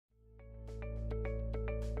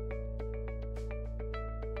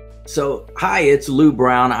So, hi, it's Lou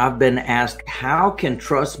Brown. I've been asked, how can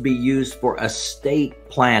trust be used for estate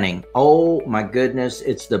planning? Oh my goodness,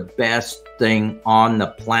 it's the best thing on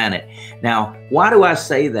the planet. Now, why do I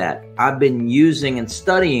say that? I've been using and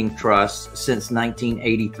studying trusts since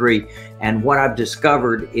 1983. And what I've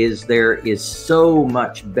discovered is there is so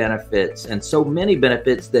much benefits and so many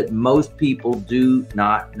benefits that most people do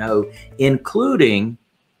not know, including,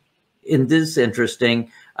 in this interesting,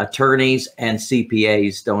 attorneys and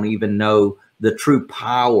CPAs don't even know the true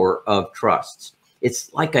power of trusts.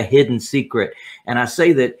 It's like a hidden secret. And I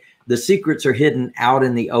say that the secrets are hidden out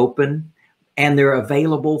in the open, and they're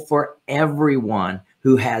available for everyone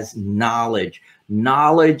who has knowledge.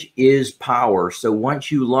 Knowledge is power. So once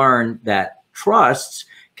you learn that trusts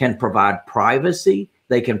can provide privacy,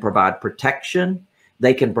 they can provide protection,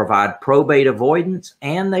 they can provide probate avoidance,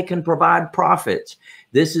 and they can provide profits.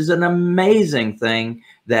 This is an amazing thing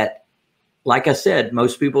that, like I said,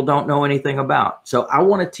 most people don't know anything about. So I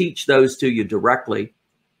want to teach those to you directly.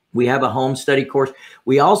 We have a home study course.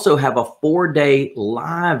 We also have a 4-day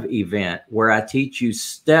live event where I teach you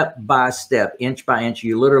step by step, inch by inch.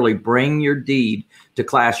 You literally bring your deed to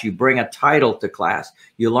class. You bring a title to class.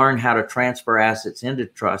 You learn how to transfer assets into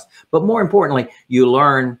trust. But more importantly, you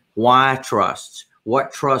learn why trusts,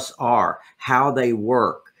 what trusts are, how they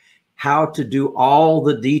work, how to do all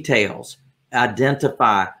the details,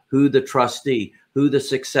 identify who the trustee, who the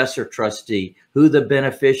successor trustee, who the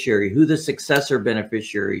beneficiary, who the successor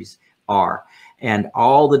beneficiaries are, and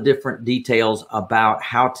all the different details about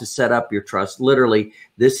how to set up your trust. Literally,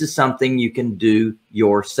 this is something you can do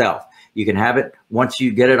yourself. You can have it, once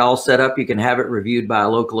you get it all set up, you can have it reviewed by a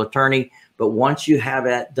local attorney. But once you have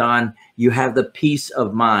that done, you have the peace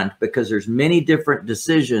of mind, because there's many different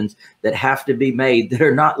decisions that have to be made that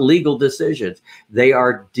are not legal decisions. They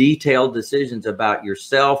are detailed decisions about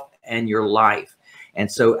yourself and your life.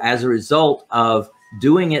 And so as a result of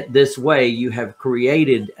doing it this way, you have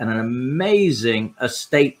created an amazing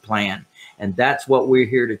estate plan. And that's what we're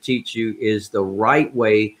here to teach you, is the right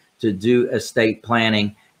way to do estate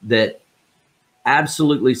planning that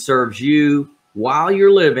absolutely serves you while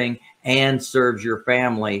you're living and serves your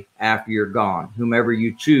family after you're gone, whomever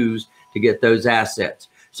you choose to get those assets.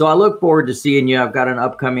 So I look forward to seeing you. I've got an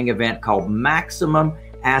upcoming event called Maximum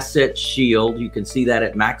Asset Shield. You can see that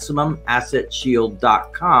at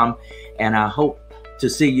MaximumAssetShield.com. And I hope to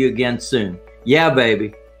see you again soon. Yeah,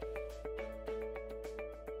 baby.